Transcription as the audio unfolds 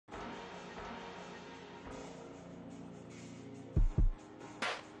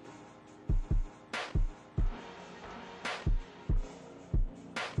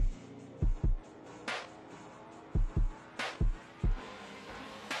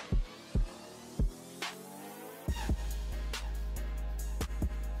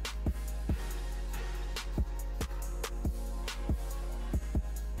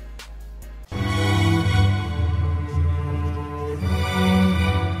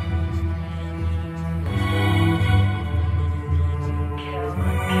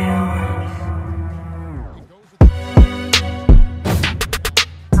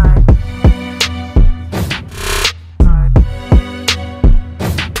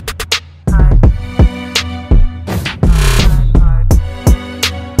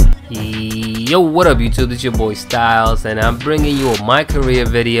Yo, what up YouTube, it's your boy Styles and I'm bringing you a my career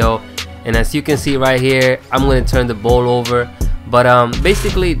video. And as you can see right here, I'm going to turn the ball over. But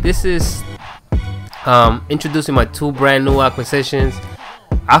basically this is introducing my two brand new acquisitions.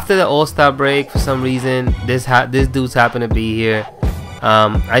 After the All-Star break, for some reason this dude's happened to be here.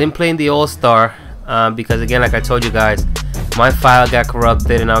 I didn't play in the All-Star because again, like I told you guys, my file got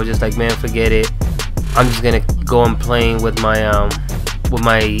corrupted and I was just like, man, forget it. I'm just gonna go and playing with my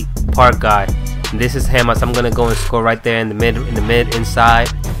park guy. And this is him, as I'm gonna go and score right there in the mid inside.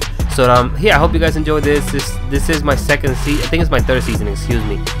 So here, I hope you guys enjoy this. This is my second season. I think it's my third season, excuse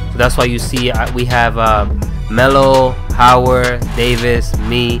me. So that's why you see we have Melo, Howard, Davis,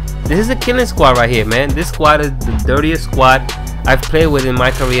 me. This is a killing squad right here, man. This squad is the dirtiest squad I've played with in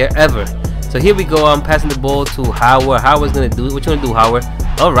my career ever. So here we go. I'm passing the ball to Howard. Howard's gonna do it. What you gonna do, Howard?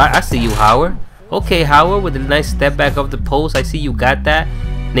 All right, I see you, Howard. Okay, Howard, with a nice step back of the post. I see you got that.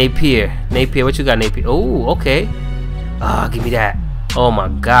 Napier, what you got, Napier? Oh, okay. Give me that. Oh my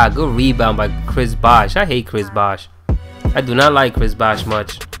God, good rebound by Chris Bosh. I hate Chris Bosh. I do not like Chris Bosh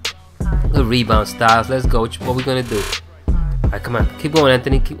much. Good rebound, Styles. Let's go. What we gonna do? All right, come on, keep going,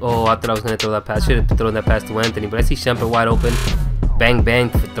 Anthony. Oh, I thought I was gonna throw that pass. Should have thrown that pass to Anthony, but I see Shumpert wide open. Bang bang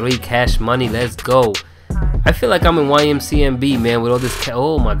for 3, cash money. Let's go. I feel like I'm in YMCMB, man, with all this.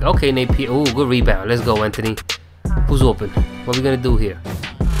 Oh my God. Okay, Napier. Oh, good rebound. Let's go, Anthony. Who's open? What are we gonna do here?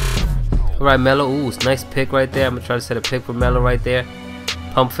 All right, Melo. Ooh, nice pick right there. I'm gonna try to set a pick for Melo right there.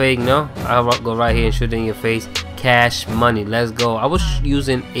 Pump fake. No, I'll go right here and shoot it in your face. Cash money. Let's go. I was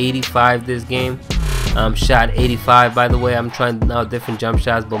using 85 this game. Shot 85, by the way. I'm trying now different jump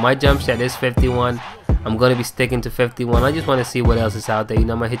shots, but my jump shot is 51. I'm gonna be sticking to 51. I just want to see what else is out there. You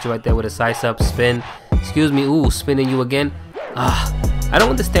know, I'm gonna hit you right there with a size up spin. Excuse me. Ooh, spinning you again. I don't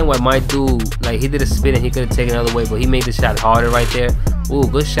understand why my dude, like, he did a spin and he could have taken another way, but he made the shot harder right there. Ooh,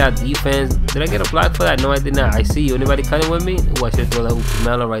 good shot, defense. Did I get a block for that? No, I did not. I see you. Anybody cutting with me? Ooh, I should throw that. Ooh,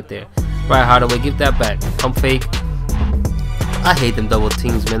 Melo right there. Right, Hardaway, give that back. Pump fake. I hate them double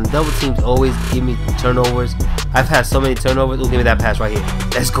teams, man. The double teams always give me turnovers. I've had so many turnovers. Ooh, give me that pass right here.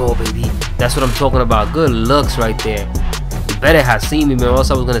 Let's go, baby. That's what I'm talking about. Good looks right there. You better have seen me, man, or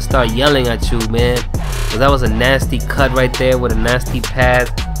else I was gonna start yelling at you, man. Cause that was a nasty cut right there with a nasty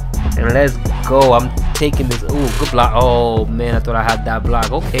pass. And let's go. I'm taking this. Ooh, good block. Oh man, I thought I had that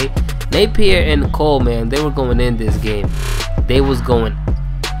block. Okay. Napier and Cole, man, they were going in this game. They was going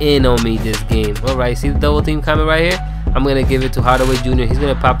in on me this game. Alright, see the double team coming right here? I'm gonna give it to Hardaway Jr. He's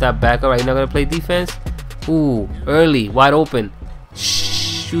gonna pop that back. Alright, you're not gonna play defense? Ooh, early, wide open.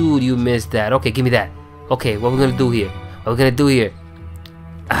 Shoot, you missed that. Okay, give me that. Okay, what we're gonna do here? What we're gonna do here?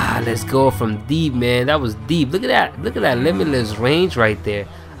 Let's go from deep, man. That was deep. Look at that. Look at that limitless range right there.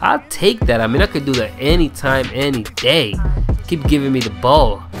 I'll take that. I mean, I could do that anytime, any day. Keep giving me the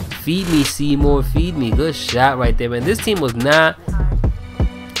ball. Feed me, Seymour. Feed me. Good shot right there, man. This team was not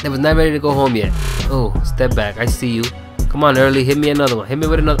ready to go home yet. Oh, step back. I see you. Come on, early. Hit me another one. Hit me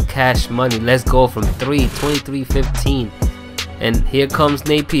with another cash money. Let's go from 3, 23-15. And here comes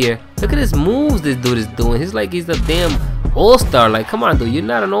Napier. Look at his moves this dude is doing. He's like he's a damn All-Star. Like, come on, dude. You're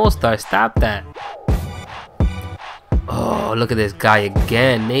not an All-Star. Stop that. Oh, look at this guy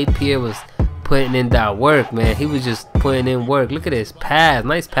again. Napier was putting in that work, man. He was just putting in work. Look at this pass.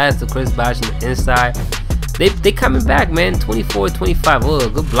 Nice pass to Chris Bosh in the inside. They coming back, man. 24-25. Oh,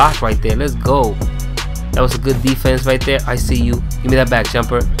 good block right there. Let's go. That was a good defense right there. I see you. Give me that back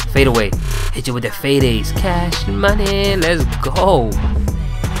jumper. Fade away. Hit you with the fade ace. Cash money. Let's go.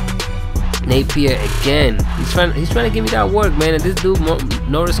 Napier again. He's trying to give me that work, man. And this dude,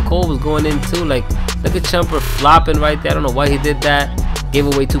 Norris Cole, was going in too. Like, look at Shumpert flopping right there. I don't know why he did that. Gave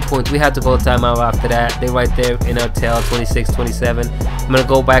away 2 points. We had to go timeout after that. They right there in our tail, 26-27. I'm gonna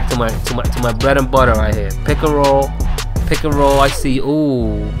go back to my bread and butter right here. Pick and roll. Pick and roll. I see.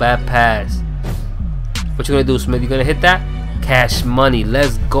 Ooh, bad pass. What you gonna do, Smith? You gonna hit that? Cash money.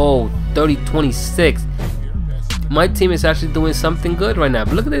 Let's go. 30-26. My team is actually doing something good right now.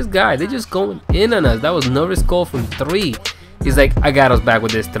 But look at this guy. They're just going in on us. That was Norris Cole from 3. He's like, I got us back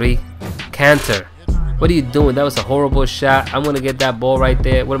with this 3. Cantor. What are you doing? That was a horrible shot. I'm going to get that ball right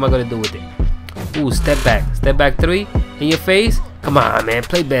there. What am I going to do with it? Ooh, step back. Step back 3 in your face. Come on, man.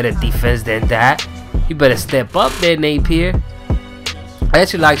 Play better defense than that. You better step up there, Napier. I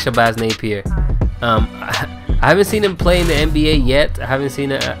actually like Shabazz Napier. I haven't seen him play in the NBA yet. I haven't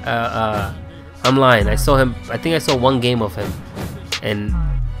seen it. I'm lying. I saw him. I think I saw 1 game of him, and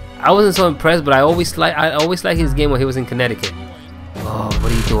I wasn't so impressed. But I always like his game when he was in Connecticut. Oh,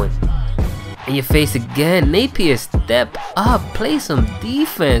 what are you doing? In your face again, Napier. Step up. Play some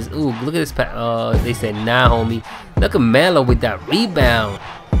defense. Ooh, look at this. They said nah, homie. Look at Melo with that rebound.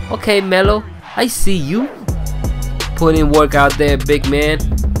 Okay, Melo. I see you. Put in work out there, big man.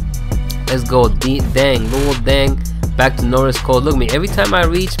 Let's go. Dang, little dang. Back to Norris Cole. Look at me. Every time I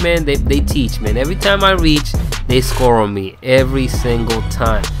reach, man, they teach, man. Every time I reach, they score on me. Every single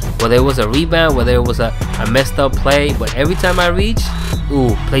time. Whether it was a rebound, whether it was a messed up play, but every time I reach,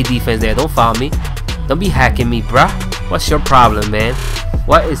 ooh, play defense there. Don't foul me. Don't be hacking me, bruh. What's your problem, man?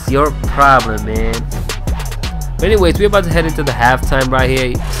 What is your problem, man? But anyways, we're about to head into the halftime right here.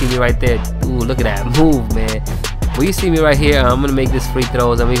 You see me right there. Ooh, look at that move, man. Well, you see me right here. I'm gonna make this free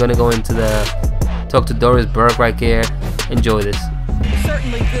throws, and we're gonna go into the talk to Doris Burke right here. Enjoy this.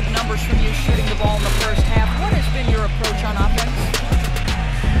 Certainly good numbers from you shooting the ball in the first half. What has been your approach on offense?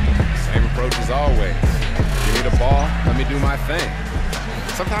 Same approach as always. Give me the ball, let me do my thing.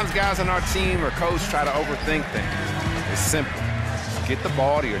 Sometimes guys on our team or coach try to overthink things. It's simple. Get the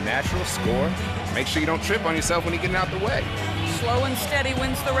ball to your natural score. Make sure you don't trip on yourself when you're getting out the way. Slow and steady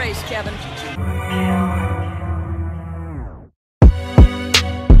wins the race, Kevin.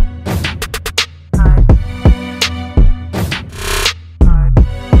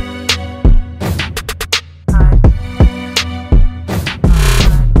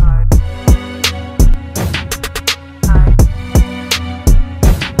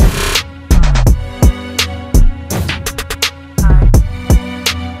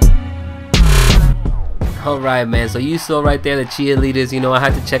 Alright, man, so you saw right there the cheerleaders. You know, I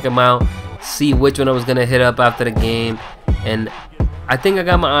had to check them out, see which one I was gonna hit up after the game, and I think I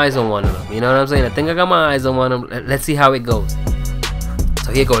got my eyes on one of them. You know what I'm saying? I think I got my eyes on one of them. Let's see how it goes.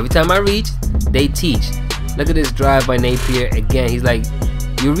 So here you go. Every time I reach, they teach. Look at this drive by Napier. Again, he's like,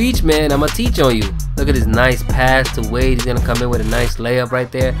 you reach, man, I'm gonna teach on you. Look at this nice pass to Wade. He's gonna come in with a nice layup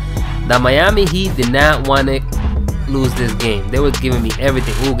right there. The Miami Heat did not want to lose this game. They were giving me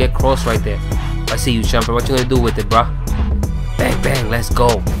everything. Ooh, get cross right there. I see you, Jumper. What you gonna do with it, bro? Bang, bang, let's go.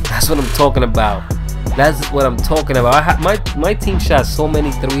 That's what I'm talking about. That's what I'm talking about. My team shot so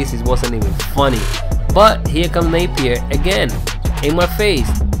many threes, it wasn't even funny. But here comes Napier again, in my face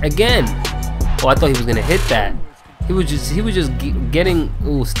again. Oh, I thought he was gonna hit that. He was just getting.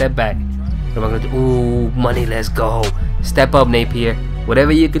 Ooh, step back. What am I gonna do? Ooh, money. Let's go. Step up, Napier.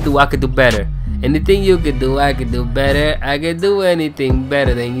 Whatever you could do, I could do better. Anything you could do, I could do better. I could do anything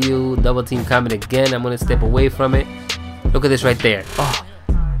better than you. Double team coming again. I'm gonna step away from it. Look at this right there.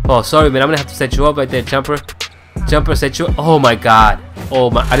 Oh, sorry, man. I'm gonna have to set you up right there, Jumper. Jumper, set you up. Oh my God.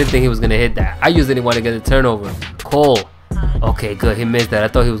 Oh my. I didn't think he was gonna hit that. I usually didn't want to get a turnover. Cole. Okay, good. He missed that. I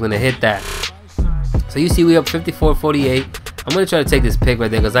thought he was gonna hit that. So you see, we up 54-48. I'm gonna try to take this pick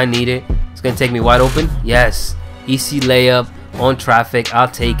right there because I need it. It's gonna take me wide open. Yes. Easy layup on traffic. I'll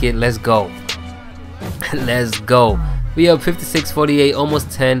take it. Let's go. Let's go. We up 56-48,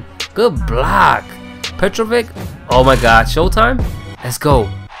 almost 10. Good block. Petrovic. Oh my God. Showtime. Let's go.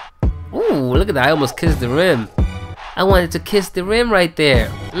 Ooh, look at that. I almost kissed the rim. I wanted to kiss the rim right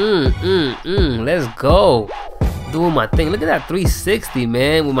there. Let's go. Doing my thing. Look at that 360,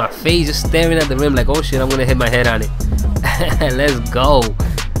 man. With my face just staring at the rim like, oh shit, I'm gonna hit my head on it. Let's go.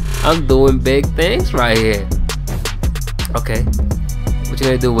 I'm doing big things right here. Okay. What you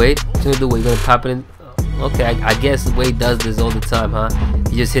gonna do, Wade? What you gonna do, Wade? You gonna pop it in? Okay, I guess Wade does this all the time, huh?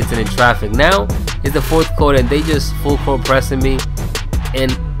 He just hits it in traffic. Now it's the fourth quarter and they just full court pressing me.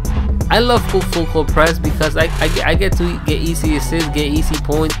 And I love full court press because I get to get easy assists, get easy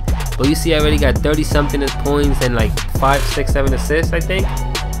points. But you see, I already got 30 something points and like 5, 6, 7 assists, I think.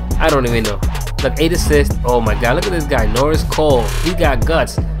 I don't even know. Look, 8 assists. Oh my God, look at this guy, Norris Cole. He got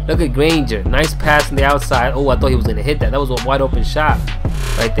guts. Look at Granger. Nice pass on the outside. Oh, I thought he was gonna hit that. That was a wide open shot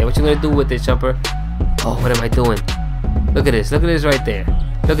right there. What you gonna do with this, Jumper? Oh, what am I doing? Look at this. Look at this right there.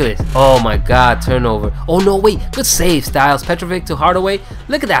 Look at this. Oh my God, turnover. Oh no, wait. Good save, Styles. Petrovic to Hardaway.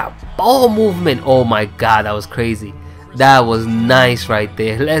 Look at that ball movement. Oh my God, that was crazy. That was nice right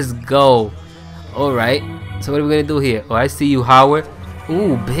there. Let's go. All right. So what are we gonna do here? Oh, I see you, Howard.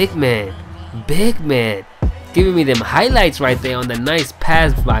 Ooh, big man. Big man. Giving me them highlights right there on the nice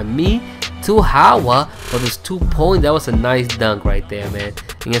pass by me to Howard for this 2 points. That was a nice dunk right there, man.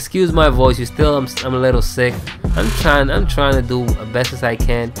 And excuse my voice, I'm a little sick. I'm trying to do the best as I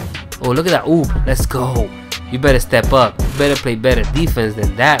can. Oh, look at that. Ooh, let's go. You better step up. You better play better defense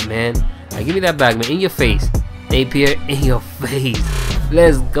than that, man. Right, give me that back, man. In your face. Napier, in your face.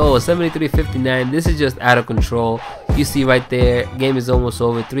 Let's go. 73-59. This is just out of control. You see right there, game is almost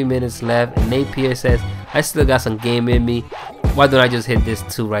over. 3 minutes left. And Napier says, I still got some game in me. Why don't I just hit this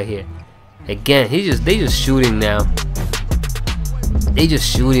 2 right here? Again, they just shooting now. They just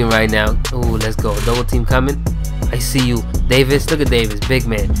shooting right now. Oh, let's go. Double team coming. I see you. Davis, look at Davis. Big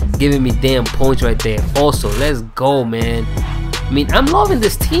man. Giving me damn points right there. Also, let's go, man. I mean, I'm loving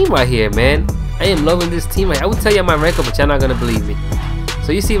this team right here, man. I am loving this team. I will tell you my record, but y'all not gonna believe me.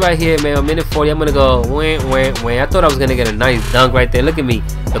 So you see right here, man, a minute 40, I'm gonna go I thought I was gonna get a nice dunk right there. Look at me.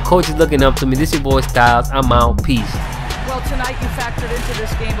 The coach is looking up to me. This your boy Styles. I'm out. Peace. Well, tonight you factored into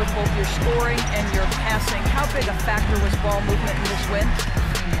this game with both your scoring and your passing. How big a factor was ball movement in this win?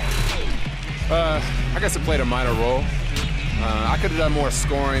 I guess it played a minor role. I could have done more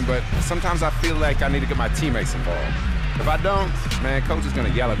scoring, but sometimes I feel like I need to get my teammates involved. If I don't, man, coach is gonna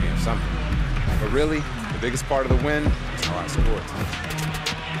yell at me or something. But really, the biggest part of the win is how I scored.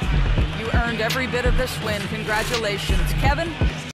 You earned every bit of this win. Congratulations. Kevin?